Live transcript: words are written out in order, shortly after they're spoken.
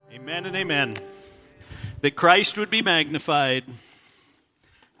Amen and amen. That Christ would be magnified.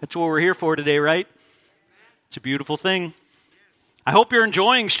 That's what we're here for today, right? It's a beautiful thing. I hope you're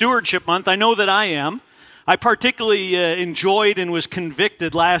enjoying Stewardship Month. I know that I am. I particularly enjoyed and was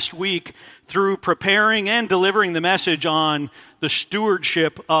convicted last week through preparing and delivering the message on the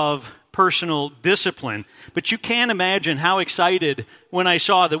stewardship of personal discipline. But you can't imagine how excited when I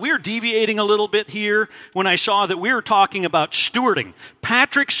saw that we were deviating a little bit here, when I saw that we were talking about stewarding,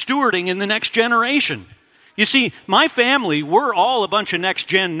 Patrick stewarding in the next generation. You see, my family, we're all a bunch of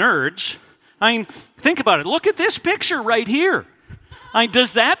next-gen nerds. I mean, think about it. Look at this picture right here. I mean,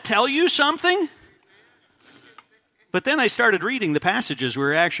 does that tell you something? But then I started reading the passages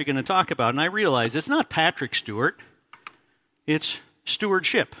we're actually going to talk about, and I realized it's not Patrick Stewart. It's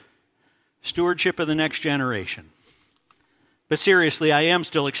stewardship. Stewardship of the next generation. But seriously, I am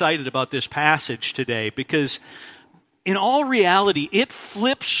still excited about this passage today because in all reality, it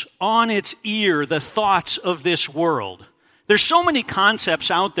flips on its ear the thoughts of this world. There's so many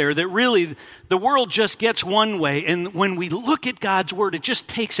concepts out there that really the world just gets one way, and when we look at God's word, it just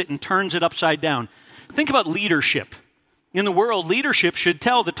takes it and turns it upside down. Think about leadership. In the world, leadership should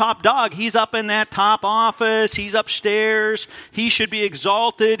tell the top dog he's up in that top office, he's upstairs, he should be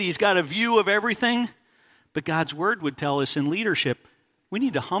exalted, he's got a view of everything. But God's word would tell us in leadership, we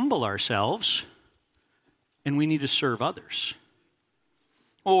need to humble ourselves and we need to serve others.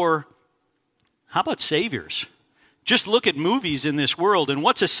 Or how about saviors? Just look at movies in this world, and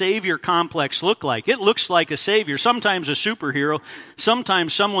what's a savior complex look like? It looks like a savior, sometimes a superhero,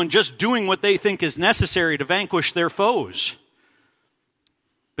 sometimes someone just doing what they think is necessary to vanquish their foes.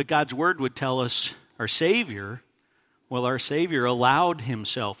 But God's word would tell us our Savior allowed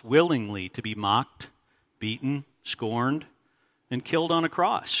himself willingly to be mocked, beaten, scorned, and killed on a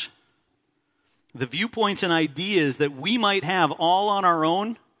cross. The viewpoints and ideas that we might have all on our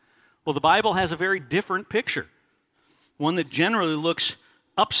own, well, the Bible has a very different picture. One that generally looks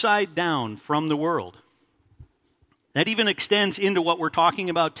upside down from the world. That even extends into what we're talking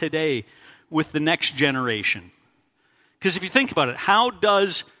about today with the next generation. Because if you think about it, how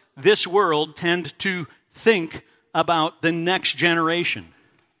does this world tend to think about the next generation?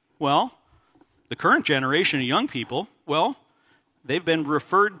 Well, the current generation of young people, they've been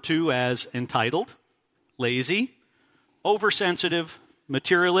referred to as entitled, lazy, oversensitive,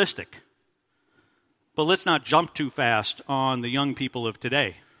 materialistic. But let's not jump too fast on the young people of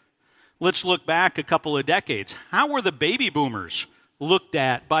today. Let's look back a couple of decades. How were the baby boomers looked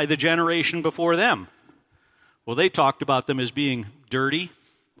at by the generation before them? Well, they talked about them as being dirty,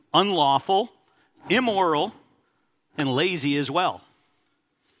 unlawful, immoral, and lazy as well.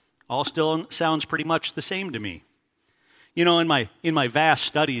 All still sounds pretty much the same to me. You know, in my vast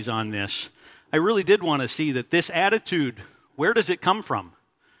studies on this, I really did want to see that this attitude, where does it come from?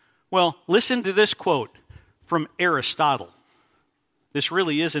 Well, listen to this quote from Aristotle. This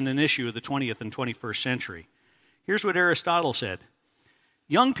really isn't an issue of the 20th and 21st century. Here's what Aristotle said.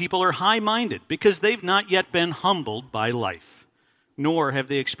 Young people are high-minded because they've not yet been humbled by life, nor have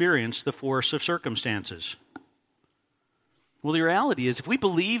they experienced the force of circumstances. Well, the reality is, if we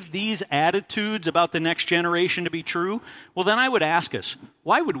believe these attitudes about the next generation to be true, well, then I would ask us,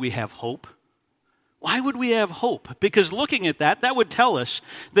 why would we have hope? Why would we have hope? Because looking at that would tell us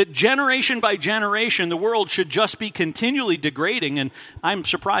that generation by generation, the world should just be continually degrading, and I'm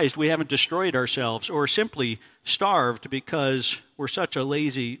surprised we haven't destroyed ourselves or simply starved because we're such a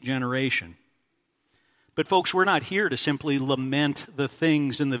lazy generation. But folks, we're not here to simply lament the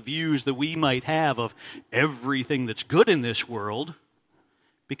things and the views that we might have of everything that's good in this world,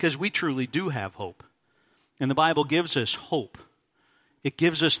 because we truly do have hope. And the Bible gives us hope. It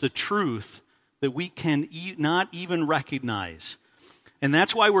gives us the truth that we can not even recognize. And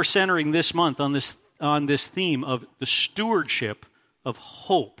that's why we're centering this month on this theme of the stewardship of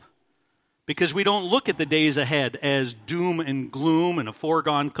hope. Because we don't look at the days ahead as doom and gloom and a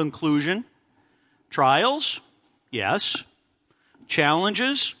foregone conclusion. Trials, yes.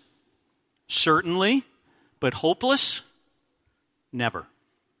 Challenges, certainly. But hopeless, never.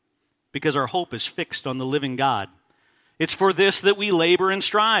 Because our hope is fixed on the living God. It's for this that we labor and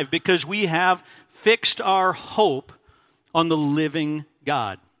strive, because we have fixed our hope on the living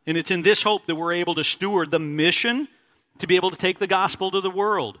God. And it's in this hope that we're able to steward the mission to be able to take the gospel to the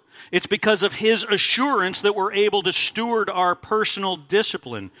world. It's because of his assurance that we're able to steward our personal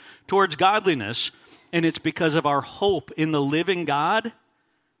discipline towards godliness. And it's because of our hope in the living God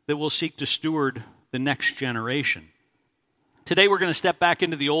that we'll seek to steward the next generation. Today we're going to step back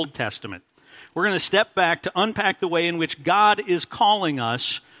into the Old Testament. We're going to step back to unpack the way in which God is calling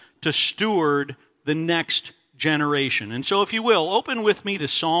us to steward the next generation. And so if you will, open with me to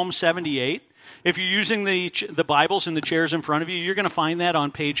Psalm 78. If you're using the Bibles in the chairs in front of you, you're going to find that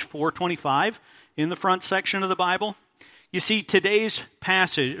on page 425 in the front section of the Bible. You see, today's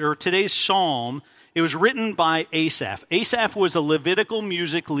passage, or today's psalm, it was written by Asaph. Asaph was a Levitical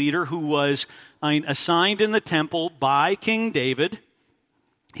music leader who was assigned in the temple by King David.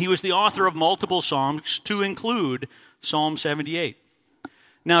 He was the author of multiple psalms to include Psalm 78.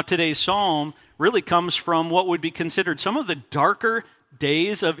 Now, today's psalm really comes from what would be considered some of the darker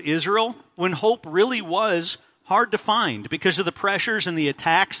days of Israel, when hope really was hard to find because of the pressures and the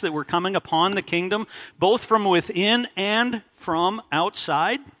attacks that were coming upon the kingdom, both from within and from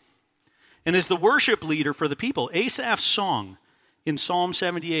outside. And as the worship leader for the people, Asaph's song in Psalm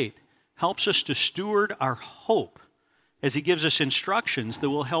 78 helps us to steward our hope as he gives us instructions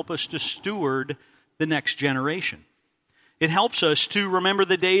that will help us to steward the next generation. It helps us to remember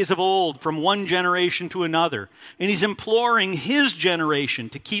the days of old from one generation to another. And he's imploring his generation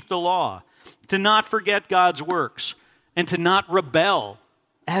to keep the law, to not forget God's works, and to not rebel,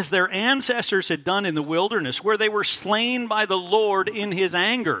 as their ancestors had done in the wilderness, where they were slain by the Lord in his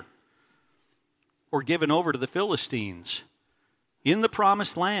anger, or given over to the Philistines in the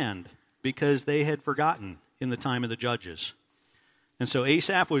promised land because they had forgotten in the time of the judges. And so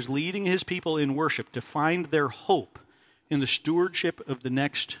Asaph was leading his people in worship to find their hope in the stewardship of the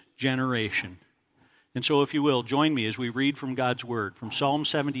next generation. And so if you will, join me as we read from God's word, from Psalm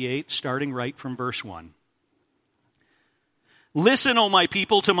 78, starting right from verse 1. Listen, O my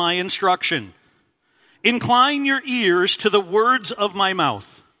people, to my instruction. Incline your ears to the words of my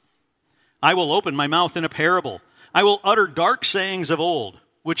mouth. I will open my mouth in a parable. I will utter dark sayings of old,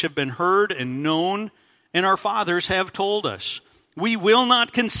 which have been heard and known, and our fathers have told us. We will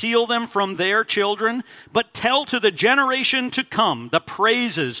not conceal them from their children, but tell to the generation to come the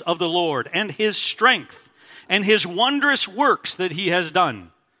praises of the Lord and his strength and his wondrous works that he has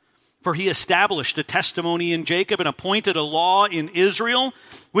done. For he established a testimony in Jacob and appointed a law in Israel,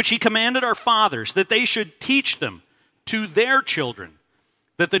 which he commanded our fathers, that they should teach them to their children,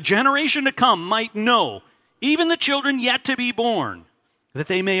 that the generation to come might know, even the children yet to be born, that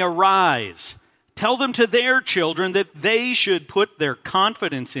they may arise. Tell them to their children that they should put their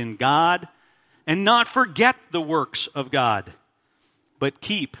confidence in God and not forget the works of God, but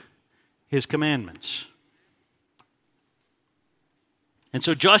keep his commandments. And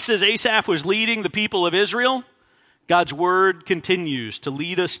so just as Asaph was leading the people of Israel, God's word continues to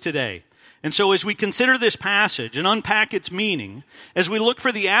lead us today. And so as we consider this passage and unpack its meaning, as we look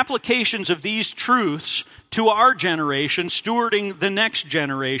for the applications of these truths to our generation, stewarding the next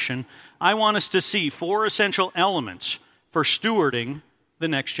generation, I want us to see 4 essential elements for stewarding the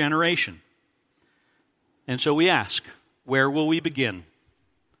next generation. And so we ask, where will we begin?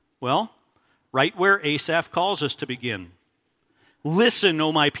 Well, right where Asaph calls us to begin. Listen,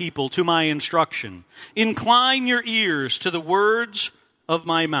 O my people, to my instruction. Incline your ears to the words of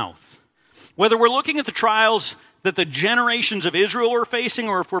my mouth. Whether we're looking at the trials that the generations of Israel were facing,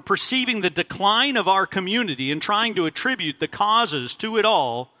 or if we're perceiving the decline of our community and trying to attribute the causes to it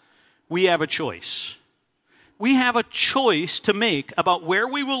all, we have a choice. We have a choice to make about where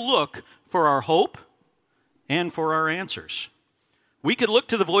we will look for our hope and for our answers. We could look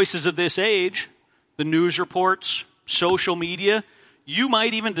to the voices of this age, the news reports, social media. You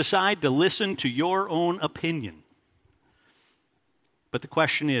might even decide to listen to your own opinion. But the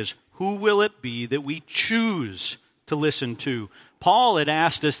question is, who will it be that we choose to listen to? Paul had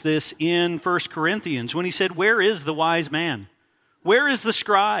asked us this in 1 Corinthians when he said, where is the wise man? Where is the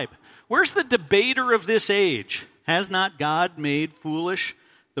scribe? Where's the debater of this age? Has not God made foolish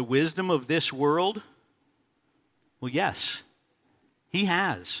the wisdom of this world? Well, yes, he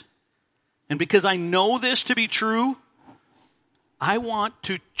has. And because I know this to be true, I want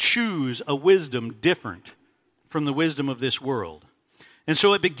to choose a wisdom different from the wisdom of this world. And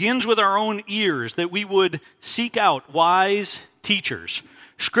so it begins with our own ears, that we would seek out wise teachers.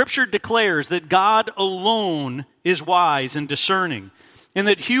 Scripture declares that God alone is wise and discerning, and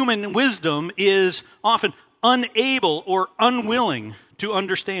that human wisdom is often unable or unwilling to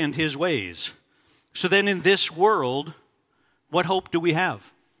understand his ways. So then in this world, what hope do we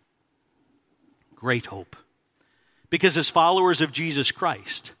have? Great hope. Because as followers of Jesus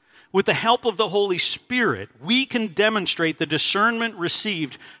Christ, with the help of the Holy Spirit, we can demonstrate the discernment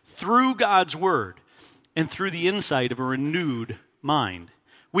received through God's Word and through the insight of a renewed mind.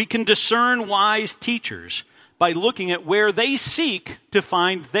 We can discern wise teachers by looking at where they seek to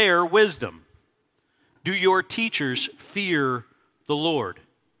find their wisdom. Do your teachers fear the Lord?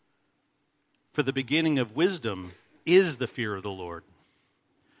 For the beginning of wisdom is the fear of the Lord.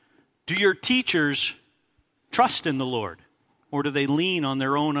 Do your teachers trust in the Lord, or do they lean on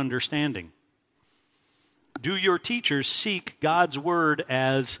their own understanding? Do your teachers seek God's word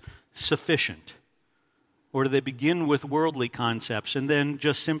as sufficient? Or do they begin with worldly concepts and then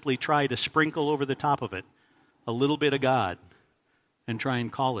just simply try to sprinkle over the top of it a little bit of God and try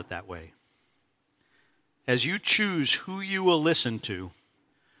and call it that way? As you choose who you will listen to,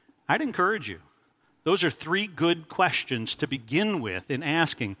 I'd encourage you. Those are 3 good questions to begin with in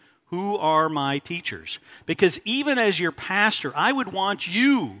asking, who are my teachers? Because even as your pastor, I would want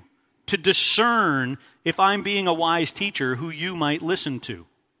you to discern if I'm being a wise teacher who you might listen to.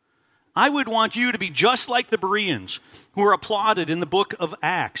 I would want you to be just like the Bereans who are applauded in the book of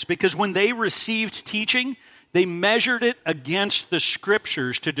Acts, because when they received teaching, they measured it against the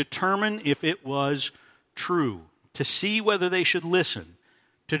Scriptures to determine if it was true, to see whether they should listen,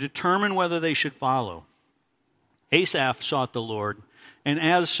 to determine whether they should follow. Asaph sought the Lord, and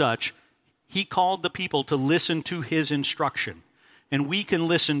as such, he called the people to listen to his instruction. And we can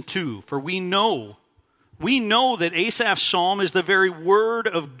listen too, for we know that Asaph's psalm is the very word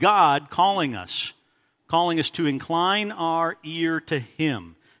of God calling us to incline our ear to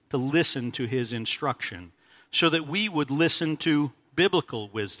him, to listen to his instruction, so that we would listen to biblical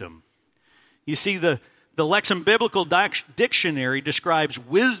wisdom. You see, the Lexham Biblical Dictionary describes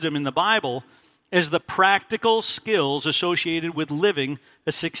wisdom in the Bible as the practical skills associated with living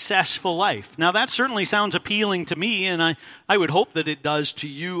a successful life. Now, that certainly sounds appealing to me, and I would hope that it does to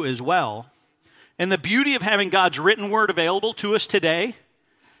you as well. And the beauty of having God's written word available to us today,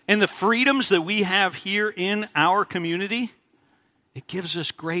 and the freedoms that we have here in our community, it gives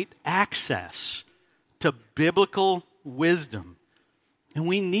us great access to biblical wisdom. And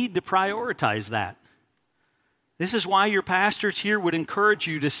we need to prioritize that. This is why your pastors here would encourage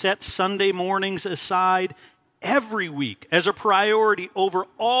you to set Sunday mornings aside every week as a priority over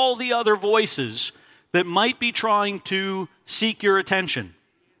all the other voices that might be trying to seek your attention.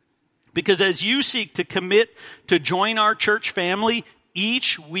 Because as you seek to commit to join our church family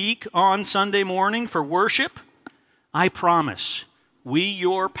each week on Sunday morning for worship, I promise we,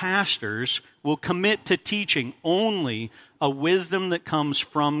 your pastors, will commit to teaching only a wisdom that comes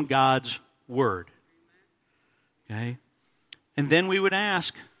from God's word. Okay? And then we would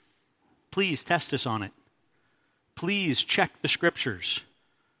ask, please test us on it. Please check the Scriptures.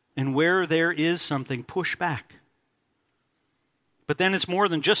 And where there is something, push back. But then it's more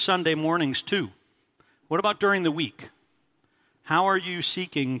than just Sunday mornings, too. What about during the week? How are you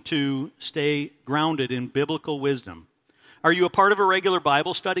seeking to stay grounded in biblical wisdom? Are you a part of a regular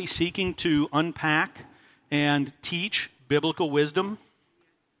Bible study seeking to unpack and teach biblical wisdom?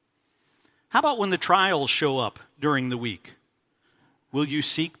 How about when the trials show up during the week? Will you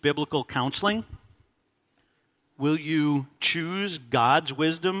seek biblical counseling? Will you choose God's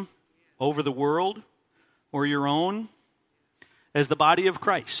wisdom over the world or your own? As the body of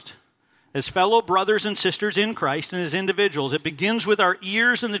Christ, as fellow brothers and sisters in Christ and as individuals, it begins with our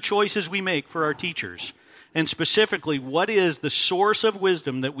ears and the choices we make for our teachers. And specifically, what is the source of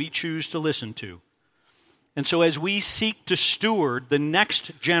wisdom that we choose to listen to? And so as we seek to steward the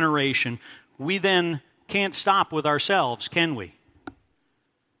next generation, we then can't stop with ourselves, can we?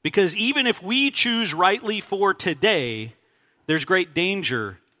 Because even if we choose rightly for today, there's great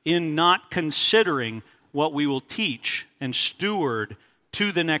danger in not considering what we will teach and steward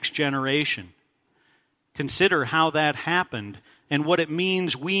to the next generation. Consider how that happened and what it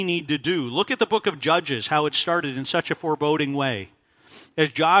means we need to do. Look at the book of Judges, how it started in such a foreboding way. As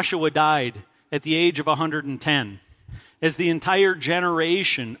Joshua died at the age of 110, as the entire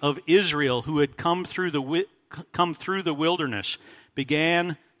generation of Israel who had come through the wilderness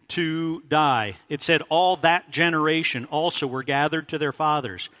began to die, it said all that generation also were gathered to their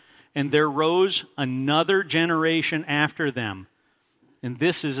fathers. And there rose another generation after them. And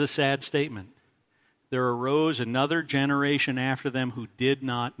this is a sad statement. There arose another generation after them who did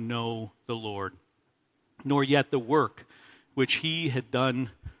not know the Lord, nor yet the work which he had done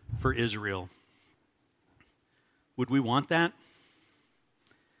for Israel. Would we want that?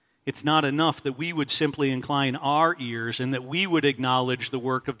 It's not enough that we would simply incline our ears and that we would acknowledge the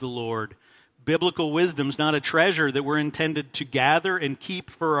work of the Lord. Biblical wisdom is not a treasure that we're intended to gather and keep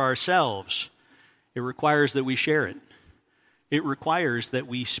for ourselves. It requires that we share it. It requires that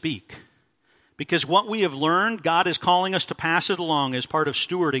we speak. Because what we have learned, God is calling us to pass it along as part of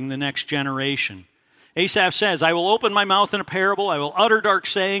stewarding the next generation. Asaph says, I will open my mouth in a parable. I will utter dark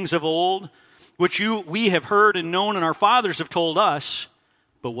sayings of old, which we have heard and known and our fathers have told us.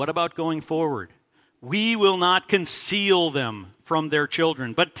 But what about going forward? We will not conceal them from their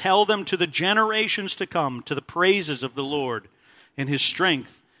children, but tell them to the generations to come, to the praises of the Lord and his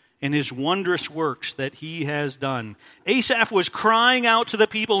strength and his wondrous works that he has done. Asaph was crying out to the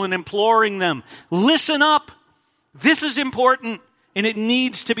people and imploring them, listen up. This is important, and it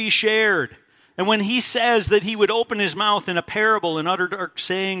needs to be shared. And when he says that he would open his mouth in a parable and utter dark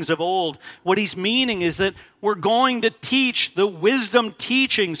sayings of old, what he's meaning is that we're going to teach the wisdom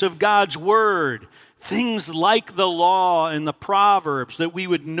teachings of God's word, things like the law and the Proverbs, that we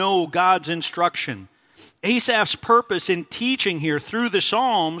would know God's instruction. Asaph's purpose in teaching here through the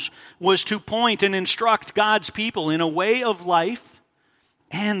Psalms was to point and instruct God's people in a way of life,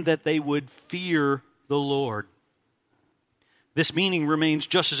 and that they would fear the Lord. This meaning remains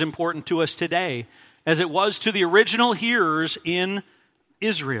just as important to us today as it was to the original hearers in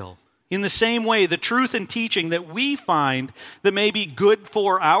Israel. In the same way, the truth and teaching that we find that may be good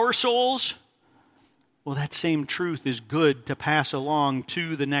for our souls, well, that same truth is good to pass along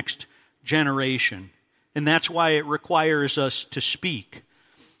to the next generation. And that's why it requires us to speak.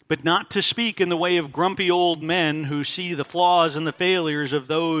 But not to speak in the way of grumpy old men who see the flaws and the failures of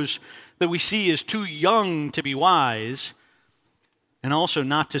those that we see as too young to be wise, and also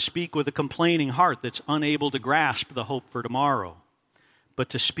not to speak with a complaining heart that's unable to grasp the hope for tomorrow, but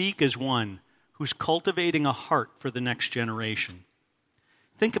to speak as one who's cultivating a heart for the next generation.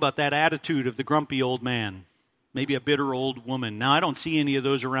 Think about that attitude of the grumpy old man, maybe a bitter old woman. Now, I don't see any of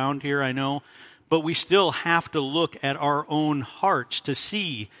those around here, I know, but we still have to look at our own hearts to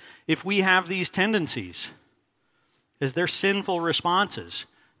see if we have these tendencies as their sinful responses,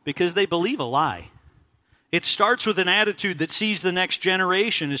 because they believe a lie. It starts with an attitude that sees the next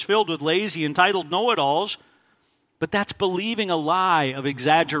generation as filled with lazy, entitled know-it-alls, but that's believing a lie of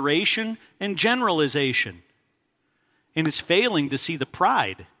exaggeration and generalization. And it's failing to see the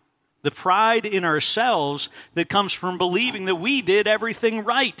pride in ourselves that comes from believing that we did everything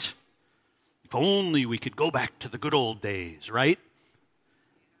right. If only we could go back to the good old days, right?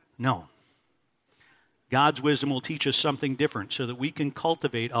 No. God's wisdom will teach us something different so that we can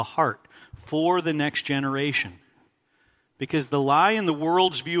cultivate a heart for the next generation. Because the lie in the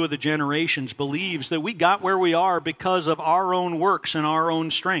world's view of the generations believes that we got where we are because of our own works and our own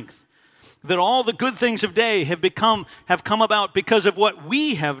strength. That all the good things of day have come about because of what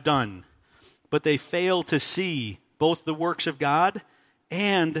we have done. But they fail to see both the works of God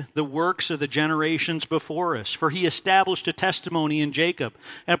and the works of the generations before us. For he established a testimony in Jacob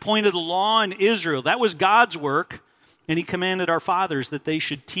and appointed a law in Israel. That was God's work, and he commanded our fathers that they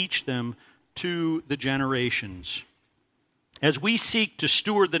should teach them to the generations. As we seek to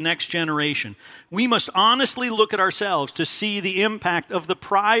steward the next generation, we must honestly look at ourselves to see the impact of the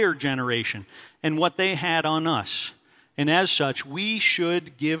prior generation and what they had on us. And as such, we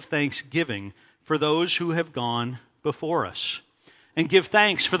should give thanksgiving for those who have gone before us, and give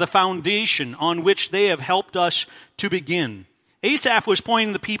thanks for the foundation on which they have helped us to begin. Asaph was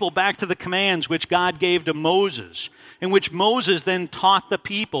pointing the people back to the commands which God gave to Moses, in which Moses then taught the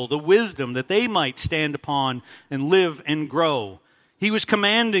people the wisdom that they might stand upon and live and grow. He was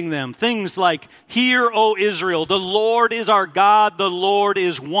commanding them things like, "Hear, O Israel, the Lord is our God, the Lord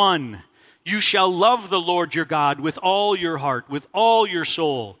is one. You shall love the Lord your God with all your heart, with all your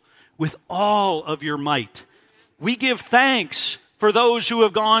soul, with all of your might." We give thanks for those who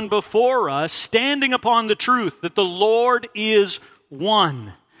have gone before us, standing upon the truth that the Lord is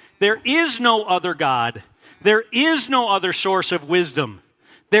one. There is no other God. There is no other source of wisdom.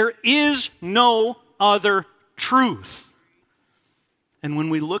 There is no other truth. And when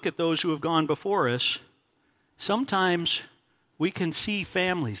we look at those who have gone before us, sometimes we can see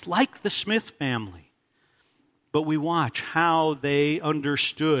families like the Smith family, but we watch how they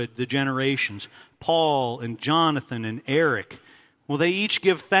understood the generations. Paul and Jonathan and Eric, well, they each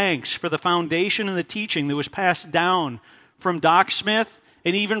give thanks for the foundation and the teaching that was passed down from Doc Smith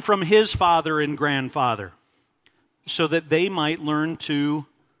and even from his father and grandfather, so that they might learn to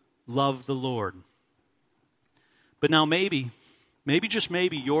love the Lord. But now maybe just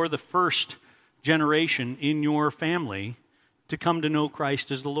maybe, you're the first generation in your family to come to know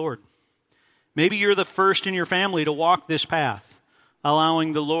Christ as the Lord. Maybe you're the first in your family to walk this path,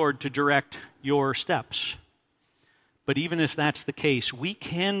 allowing the Lord to direct your steps. But even if that's the case, we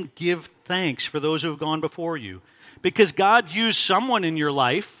can give thanks for those who have gone before you, because God used someone in your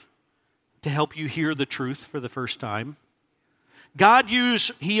life to help you hear the truth for the first time.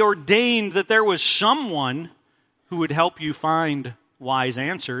 He ordained that there was someone who would help you find wise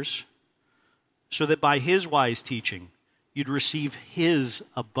answers, so that by his wise teaching, you'd receive his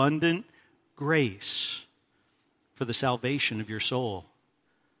abundant grace for the salvation of your soul.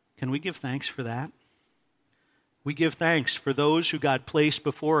 Can we give thanks for that? We give thanks for those who God placed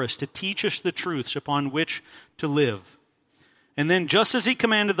before us to teach us the truths upon which to live. And then just as he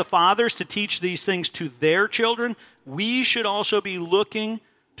commanded the fathers to teach these things to their children, we should also be looking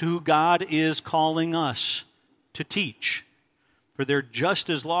to who God is calling us to teach. For they're just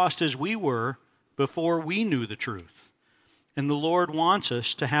as lost as we were before we knew the truth. And the Lord wants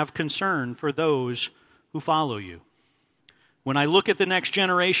us to have concern for those who follow you. When I look at the next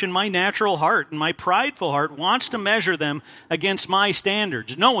generation, my natural heart and my prideful heart wants to measure them against my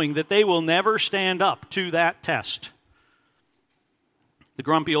standards, knowing that they will never stand up to that test. The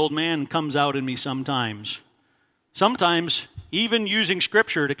grumpy old man comes out in me sometimes. Sometimes even using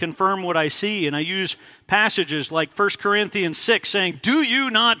Scripture to confirm what I see. And I use passages like 1 Corinthians 6 saying, "Do you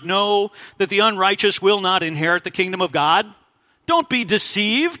not know that the unrighteous will not inherit the kingdom of God? Don't be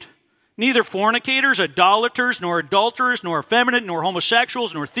deceived. Neither fornicators, idolaters, nor adulterers, nor effeminate, nor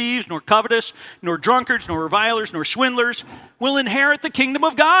homosexuals, nor thieves, nor covetous, nor drunkards, nor revilers, nor swindlers will inherit the kingdom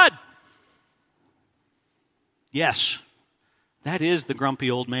of God." Yes, that is the grumpy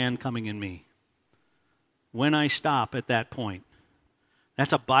old man coming in me. When I stop at that point,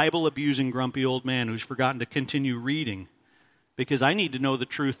 that's a Bible-abusing grumpy old man who's forgotten to continue reading, because I need to know the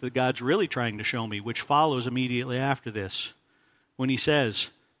truth that God's really trying to show me, which follows immediately after this, when he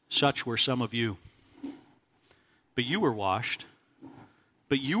says, "Such were some of you. But you were washed,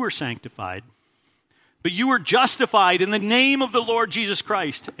 but you were sanctified, but you were justified in the name of the Lord Jesus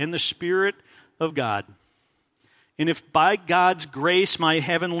Christ and the Spirit of God." And if by God's grace my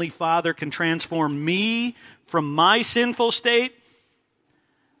heavenly Father can transform me from my sinful state,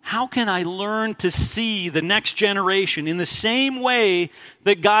 how can I learn to see the next generation in the same way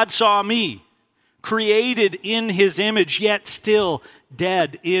that God saw me, created in his image, yet still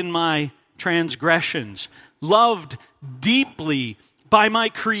dead in my transgressions, loved deeply by my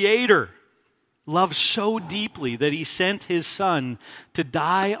Creator, loved so deeply that he sent his Son to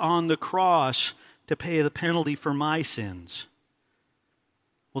die on the cross to pay the penalty for my sins?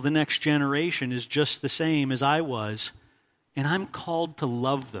 Well, the next generation is just the same as I was, and I'm called to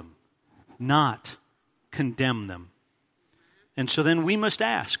love them, not condemn them. And so then we must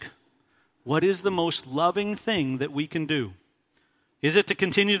ask, what is the most loving thing that we can do? Is it to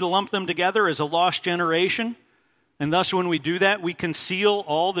continue to lump them together as a lost generation, and thus when we do that, we conceal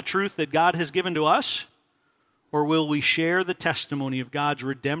all the truth that God has given to us? Or will we share the testimony of God's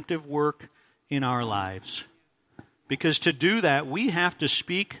redemptive work in our lives? Because to do that, we have to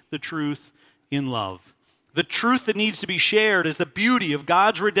speak the truth in love. The truth that needs to be shared is the beauty of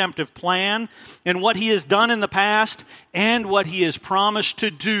God's redemptive plan and what he has done in the past and what he has promised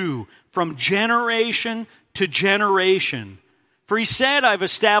to do from generation to generation. For he said, "I've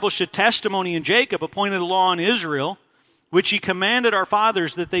established a testimony in Jacob, appointed a law in Israel, which he commanded our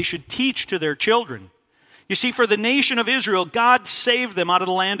fathers that they should teach to their children." You see, for the nation of Israel, God saved them out of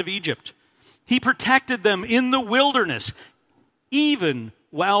the land of Egypt. He protected them in the wilderness, even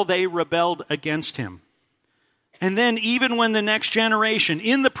while they rebelled against him. And then even when the next generation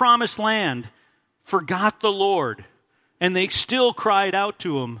in the promised land forgot the Lord, and they still cried out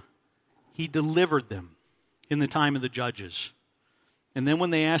to him, he delivered them in the time of the judges. And then when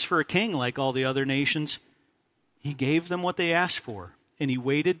they asked for a king like all the other nations, he gave them what they asked for, and he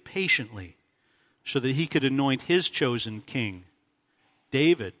waited patiently so that he could anoint his chosen king,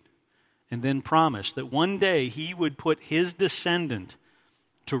 David, and then promised that one day he would put his descendant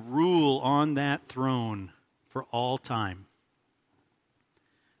to rule on that throne for all time.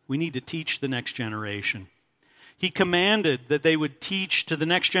 We need to teach the next generation. He commanded that they would teach to the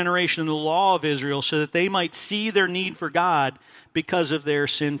next generation the law of Israel so that they might see their need for God because of their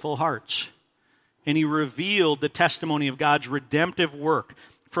sinful hearts. And he revealed the testimony of God's redemptive work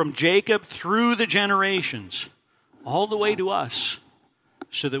from Jacob through the generations, all the way to us,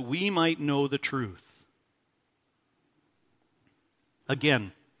 so that we might know the truth.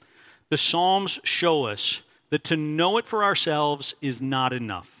 Again, the Psalms show us that to know it for ourselves is not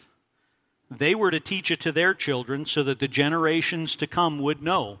enough. They were to teach it to their children so that the generations to come would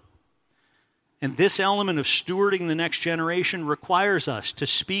know. And this element of stewarding the next generation requires us to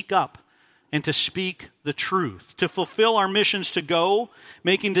speak up and to speak the truth, to fulfill our missions to go,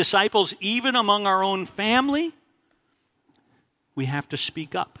 making disciples even among our own family. We have to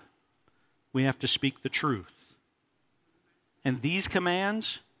speak up. We have to speak the truth. And these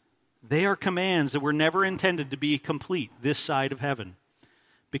commands, they are commands that were never intended to be complete this side of heaven,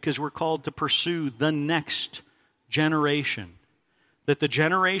 because we're called to pursue the next generation, that the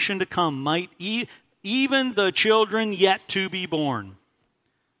generation to come might, even the children yet to be born,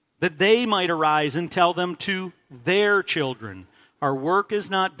 that they might arise and tell them to their children. Our work is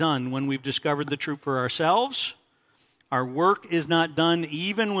not done when we've discovered the truth for ourselves. Our work is not done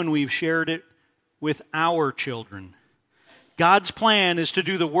even when we've shared it with our children. God's plan is to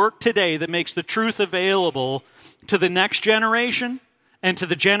do the work today that makes the truth available to the next generation and to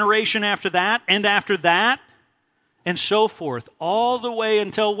the generation after that, and so forth, all the way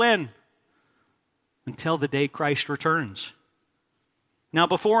until when? Until the day Christ returns. Now,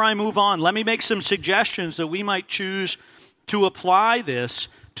 before I move on, let me make some suggestions that we might choose to apply this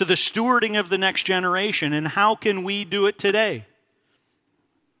to the stewarding of the next generation, and how can we do it today?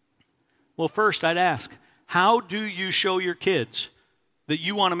 Well, first, I'd ask, how do you show your kids that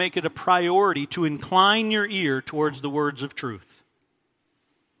you want to make it a priority to incline your ear towards the words of truth?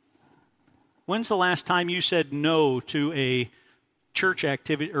 When's the last time you said no to a church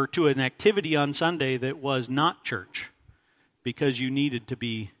activity or to an activity on Sunday that was not church because you needed to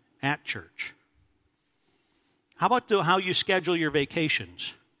be at church? How about how you schedule your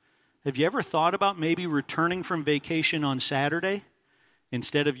vacations? Have you ever thought about maybe returning from vacation on Saturday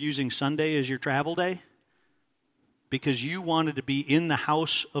instead of using Sunday as your travel day? Because you wanted to be in the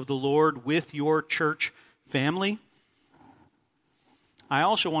house of the Lord with your church family? I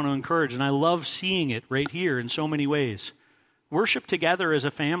also want to encourage, and I love seeing it right here in so many ways, worship together as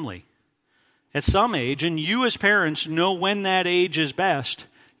a family. At some age, and you as parents know when that age is best,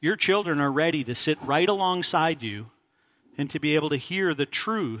 your children are ready to sit right alongside you and to be able to hear the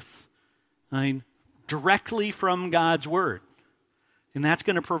truth directly from God's Word. And that's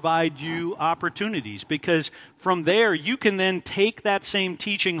going to provide you opportunities, because from there you can then take that same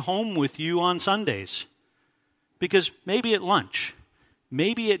teaching home with you on Sundays. Because maybe at lunch,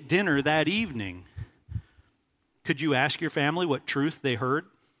 maybe at dinner that evening, could you ask your family what truth they heard?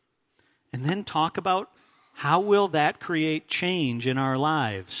 And then talk about how will that create change in our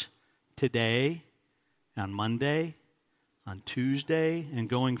lives today, on Monday, on Tuesday, and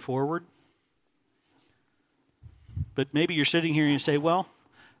going forward? But maybe you're sitting here and you say, well,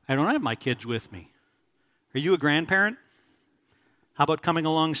 I don't have my kids with me. Are you a grandparent? How about coming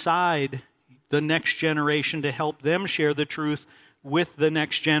alongside the next generation to help them share the truth with the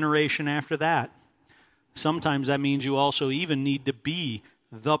next generation after that? Sometimes that means you also even need to be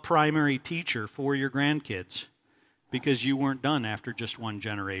the primary teacher for your grandkids, because you weren't done after just one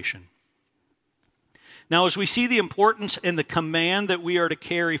generation. Now, as we see the importance and the command that we are to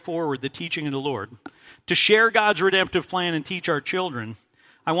carry forward, the teaching of the Lord, to share God's redemptive plan and teach our children,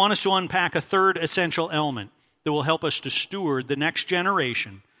 I want us to unpack a third essential element that will help us to steward the next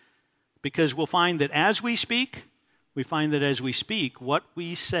generation, because we'll find that as we speak, what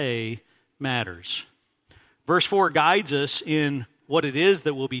we say matters. Verse 4 guides us in what it is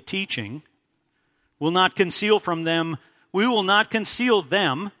that we'll be teaching. We will not conceal them,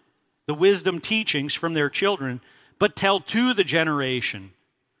 the wisdom teachings from their children, but tell to the generation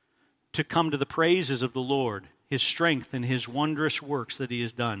to come to the praises of the Lord, His strength and His wondrous works that He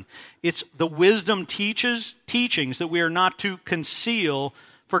has done. It's the wisdom teachings that we are not to conceal,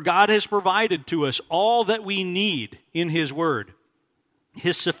 for God has provided to us all that we need in His Word,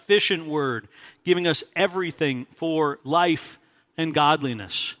 His sufficient Word, giving us everything for life and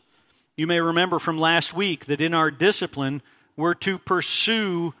godliness. You may remember from last week that in our discipline, we're to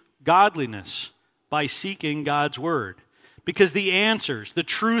pursue godliness by seeking God's Word. Because the answers, the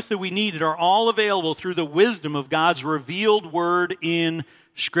truth that we needed, are all available through the wisdom of God's revealed Word in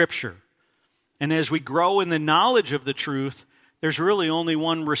Scripture. And as we grow in the knowledge of the truth, there's really only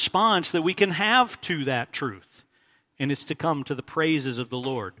one response that we can have to that truth, and it's to come to the praises of the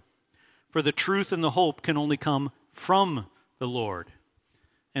Lord. For the truth and the hope can only come from the Lord.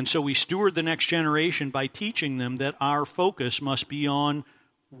 And so we steward the next generation by teaching them that our focus must be on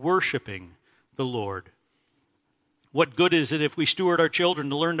worshiping the Lord. What good is it if we steward our children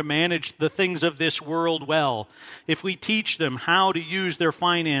to learn to manage the things of this world well, if we teach them how to use their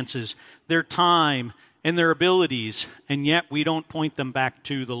finances, their time, and their abilities, and yet we don't point them back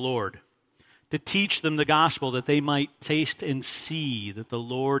to the Lord, to teach them the gospel that they might taste and see that the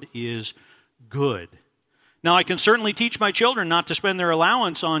Lord is good. Now, I can certainly teach my children not to spend their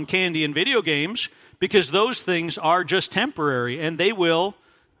allowance on candy and video games, because those things are just temporary, and they will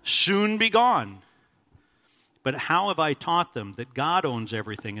soon be gone. But how have I taught them that God owns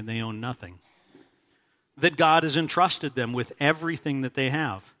everything and they own nothing? That God has entrusted them with everything that they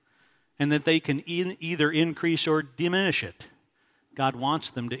have, and that they can either increase or diminish it. God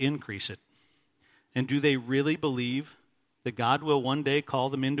wants them to increase it. And do they really believe that God will one day call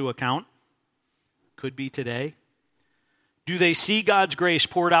them into account? Could be today. Do they see God's grace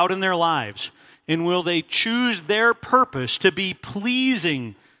poured out in their lives? And will they choose their purpose to be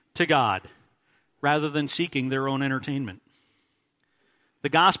pleasing to God rather than seeking their own entertainment? The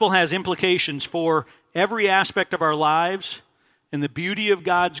gospel has implications for every aspect of our lives, and the beauty of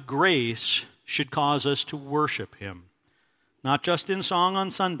God's grace should cause us to worship Him. not just in song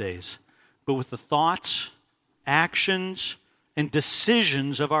on Sundays, but with the thoughts, actions, and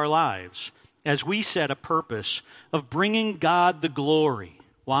decisions of our lives as we set a purpose of bringing God the glory.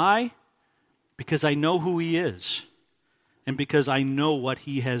 Why? Because I know who He is, and because I know what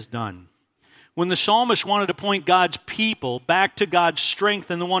He has done. When the psalmist wanted to point God's people back to God's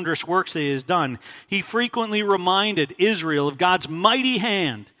strength and the wondrous works that He has done, he frequently reminded Israel of God's mighty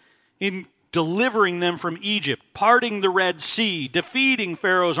hand in delivering them from Egypt, parting the Red Sea, defeating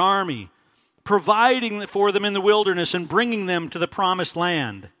Pharaoh's army, providing for them in the wilderness, and bringing them to the promised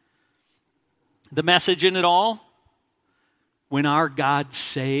land. The message in it all? When our God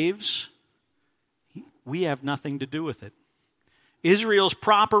saves, we have nothing to do with it. Israel's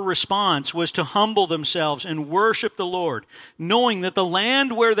proper response was to humble themselves and worship the Lord, knowing that the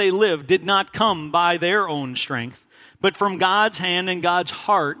land where they lived did not come by their own strength, but from God's hand and God's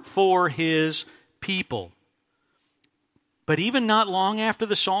heart for His people. But even not long after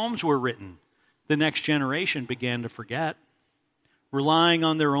the Psalms were written, the next generation began to forget, relying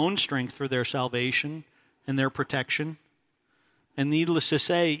on their own strength for their salvation and their protection. And needless to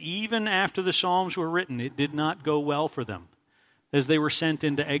say, even after the Psalms were written, it did not go well for them, as they were sent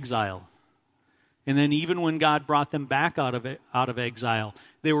into exile. And then even when God brought them back out of exile,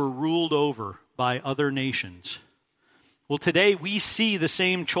 they were ruled over by other nations. Well, today we see the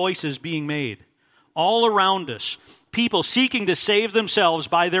same choices being made all around us. People seeking to save themselves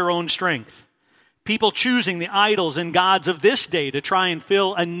by their own strength. People choosing the idols and gods of this day to try and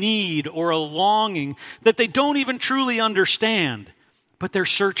fill a need or a longing that they don't even truly understand, but they're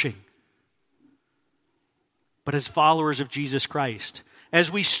searching. But as followers of Jesus Christ,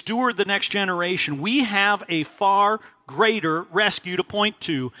 as we steward the next generation, we have a far greater rescue to point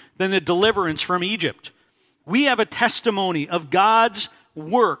to than the deliverance from Egypt. We have a testimony of God's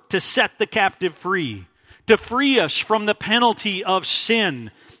work to set the captive free, to free us from the penalty of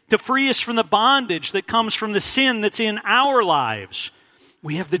sin, to free us from the bondage that comes from the sin that's in our lives.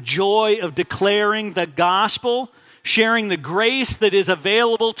 We have the joy of declaring the gospel, sharing the grace that is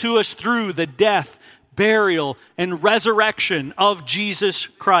available to us through the death, burial, and resurrection of Jesus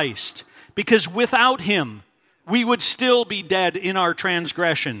Christ. Because without Him, we would still be dead in our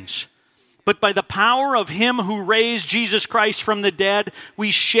transgressions. But by the power of Him who raised Jesus Christ from the dead,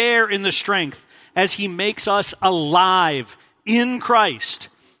 we share in the strength as He makes us alive in Christ,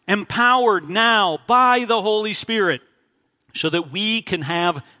 empowered now by the Holy Spirit, so that we can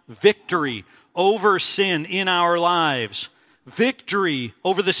have victory over sin in our lives. Victory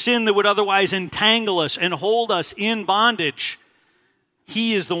over the sin that would otherwise entangle us and hold us in bondage.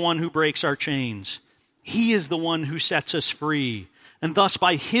 He is the one who breaks our chains. He is the one who sets us free. And thus,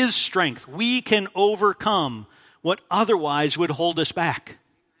 by His strength, we can overcome what otherwise would hold us back.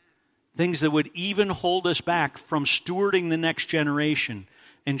 Things that would even hold us back from stewarding the next generation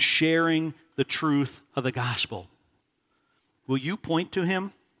and sharing the truth of the gospel. Will you point to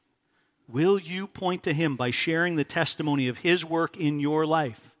Him? Will you point to Him by sharing the testimony of His work in your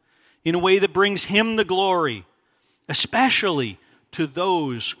life in a way that brings Him the glory, especially to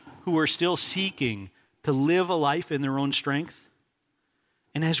those who are still seeking to live a life in their own strength?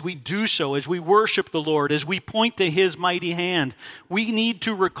 And as we do so, as we worship the Lord, as we point to His mighty hand, we need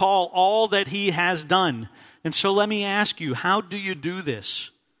to recall all that He has done. And so let me ask you, how do you do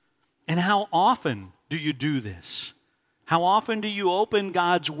this? And how often do you do this? How often do you open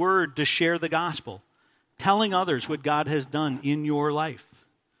God's Word to share the gospel, telling others what God has done in your life?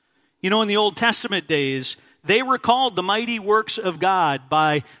 You know, in the Old Testament days, they recalled the mighty works of God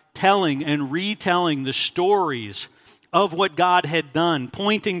by telling and retelling the stories of what God had done,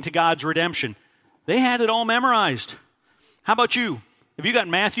 pointing to God's redemption. They had it all memorized. How about you? Have you got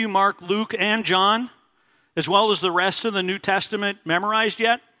Matthew, Mark, Luke, and John, as well as the rest of the New Testament memorized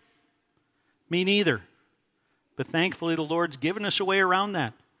yet? Me neither. But thankfully, the Lord's given us a way around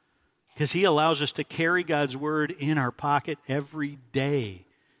that, because He allows us to carry God's Word in our pocket every day.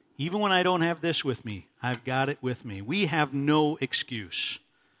 Even when I don't have this with me, I've got it with me. We have no excuse.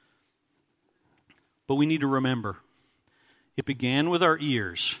 But we need to remember, it began with our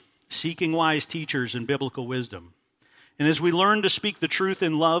ears, seeking wise teachers and biblical wisdom. And as we learn to speak the truth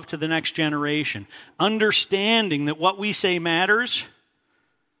in love to the next generation, understanding that what we say matters,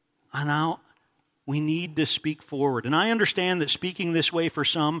 now we need to speak forward. And I understand that speaking this way for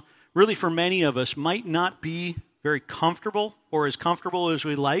some, really for many of us, might not be very comfortable or as comfortable as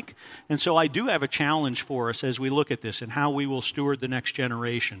we like. And so I do have a challenge for us as we look at this and how we will steward the next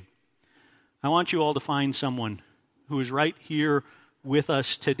generation. I want you all to find someone who is right here with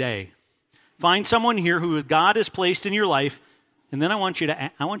us today. Find someone here who God has placed in your life, and then I want you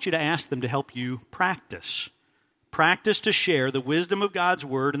to ask them to help you practice Practice to share the wisdom of God's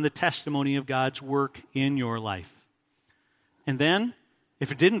word and the testimony of God's work in your life. And then,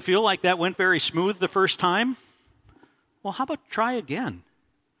 if it didn't feel like that went very smooth the first time, well, how about try again?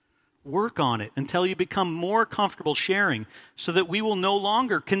 Work on it until you become more comfortable sharing so that we will no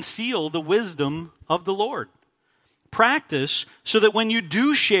longer conceal the wisdom of the Lord. Practice so that when you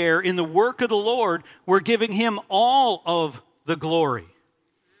do share in the work of the Lord, we're giving him all of the glory.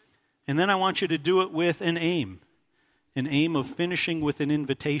 And then I want you to do it with an aim of finishing with an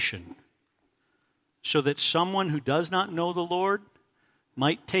invitation, so that someone who does not know the Lord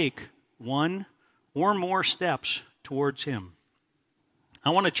might take one or more steps towards him. I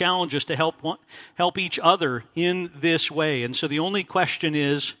want to challenge us to help each other in this way. And so the only question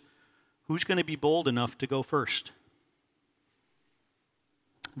is, who's going to be bold enough to go first?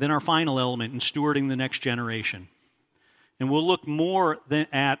 Then our final element in stewarding the next generation. And we'll look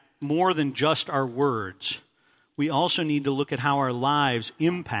at more than just our words. We also need to look at how our lives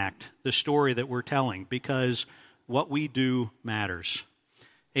impact the story that we're telling, because what we do matters.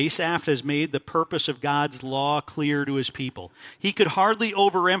 Asaph has made the purpose of God's law clear to his people. He could hardly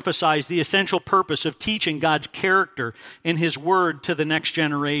overemphasize the essential purpose of teaching God's character and his word to the next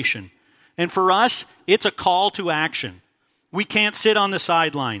generation. And for us, it's a call to action. We can't sit on the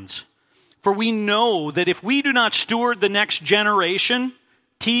sidelines. For we know that if we do not steward the next generation,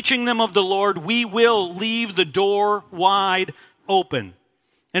 teaching them of the Lord, we will leave the door wide open.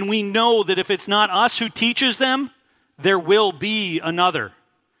 And we know that if it's not us who teaches them, there will be another.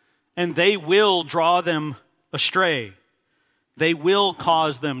 And they will draw them astray. They will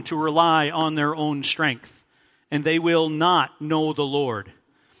cause them to rely on their own strength. And they will not know the Lord.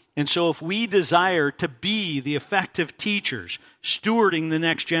 And so if we desire to be the effective teachers, stewarding the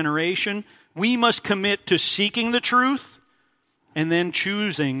next generation, we must commit to seeking the truth and then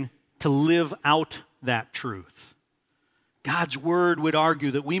choosing to live out that truth. God's word would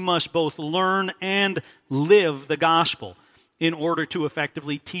argue that we must both learn and live the gospel in order to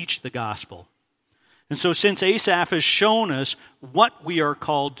effectively teach the gospel. And so since Asaph has shown us what we are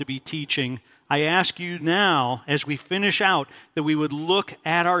called to be teaching, I ask you now, as we finish out, that we would look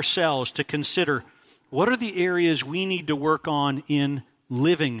at ourselves to consider what are the areas we need to work on in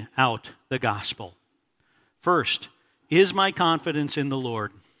living out the gospel. First, is my confidence in the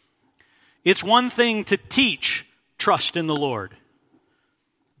Lord? It's one thing to teach trust in the Lord.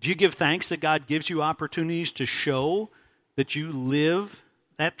 Do you give thanks that God gives you opportunities to show that you live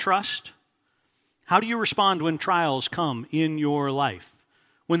that trust? How do you respond when trials come in your life?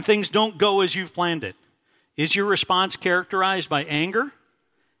 When things don't go as you've planned it? Is your response characterized by anger,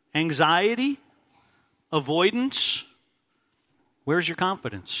 anxiety, avoidance? Where's your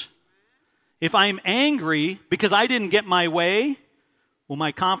confidence? If I'm angry because I didn't get my way, well,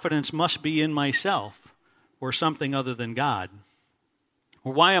 my confidence must be in myself or something other than God.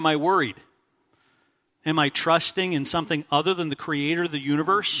 Or why am I worried? Am I trusting in something other than the creator of the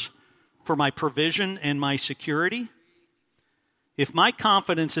universe for my provision and my security? If my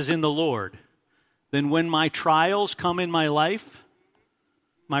confidence is in the Lord, then when my trials come in my life,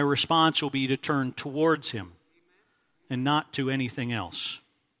 my response will be to turn towards him and not to anything else.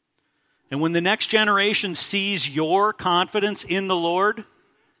 And when the next generation sees your confidence in the Lord,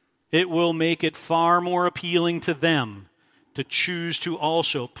 it will make it far more appealing to them to choose to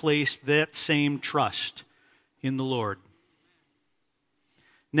also place that same trust in the Lord.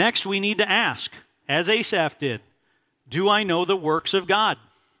 Next, we need to ask, as Asaph did, do I know the works of God?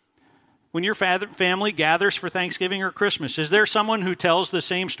 When your family gathers for Thanksgiving or Christmas, is there someone who tells the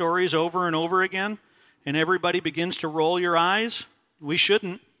same stories over and over again, and everybody begins to roll your eyes? We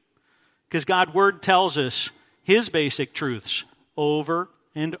shouldn't, because God's word tells us his basic truths over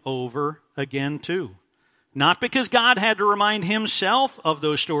and over again too. Not because God had to remind himself of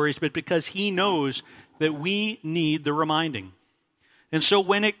those stories, but because he knows that we need the reminding. And so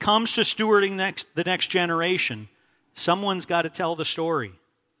when it comes to stewarding the next generation, someone's got to tell the story.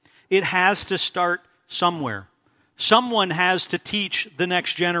 It has to start somewhere. Someone has to teach the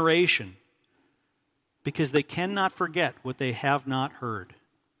next generation, because they cannot forget what they have not heard.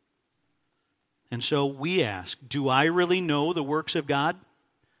 And so we ask, do I really know the works of God?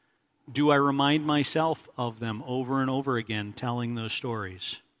 Do I remind myself of them over and over again, telling those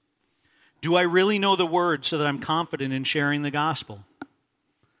stories? Do I really know the word so that I'm confident in sharing the gospel?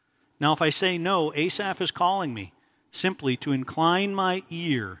 Now, if I say no, Asaph is calling me simply to incline my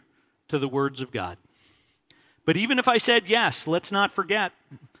ear to the words of God. But even if I said yes, let's not forget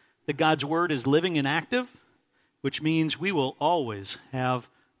that God's word is living and active, which means we will always have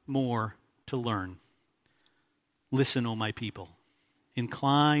more to learn. Listen, O my people.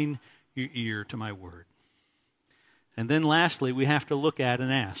 Incline your ear to my word. And then lastly, we have to look at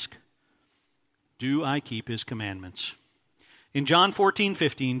and ask, do I keep his commandments? In John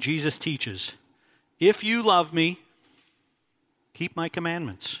 14:15, Jesus teaches, if you love me, keep my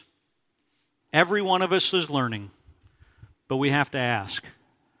commandments. Every one of us is learning, but we have to ask,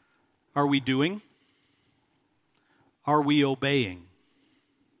 are we doing? Are we obeying?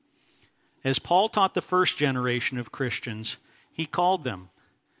 As Paul taught the first generation of Christians, he called them,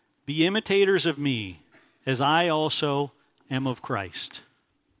 be imitators of me, as I also am of Christ.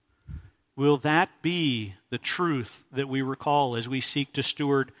 Will that be the truth that we recall as we seek to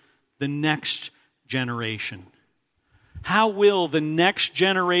steward the next generation? How will the next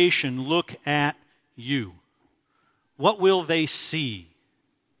generation look at you? What will they see?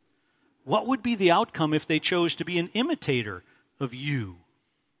 What would be the outcome if they chose to be an imitator of you?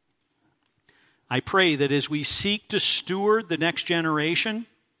 I pray that as we seek to steward the next generation,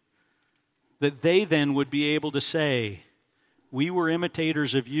 that they then would be able to say, we were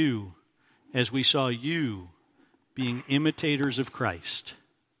imitators of you as we saw you being imitators of Christ.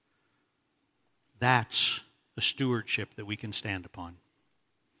 That's a stewardship that we can stand upon.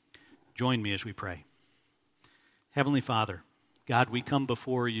 Join me as we pray. Heavenly Father, God, we come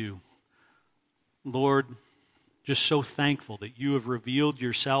before you. Lord, just so thankful that you have revealed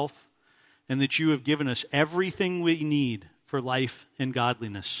yourself and that you have given us everything we need for life and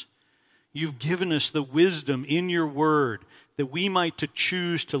godliness. You've given us the wisdom in your word that we might to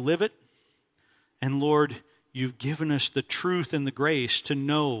choose to live it. And Lord, you've given us the truth and the grace to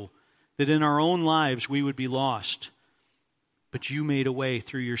know that in our own lives we would be lost. But you made a way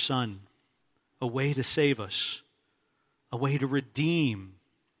through your Son, a way to save us, a way to redeem,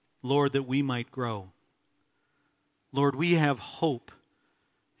 Lord, that we might grow. Lord, we have hope,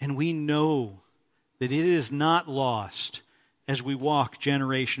 and we know that it is not lost as we walk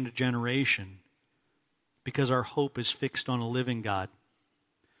generation to generation, because our hope is fixed on a living God,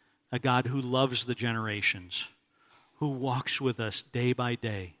 a God who loves the generations, who walks with us day by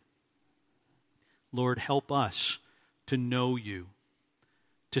day. Lord, help us to know you,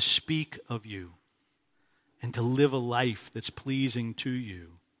 to speak of you, and to live a life that's pleasing to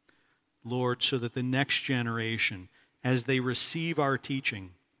you, Lord, so that the next generation, as they receive our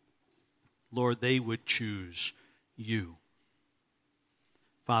teaching, Lord, they would choose you.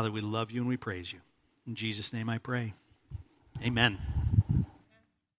 Father, we love you and we praise you. In Jesus' name I pray. Amen.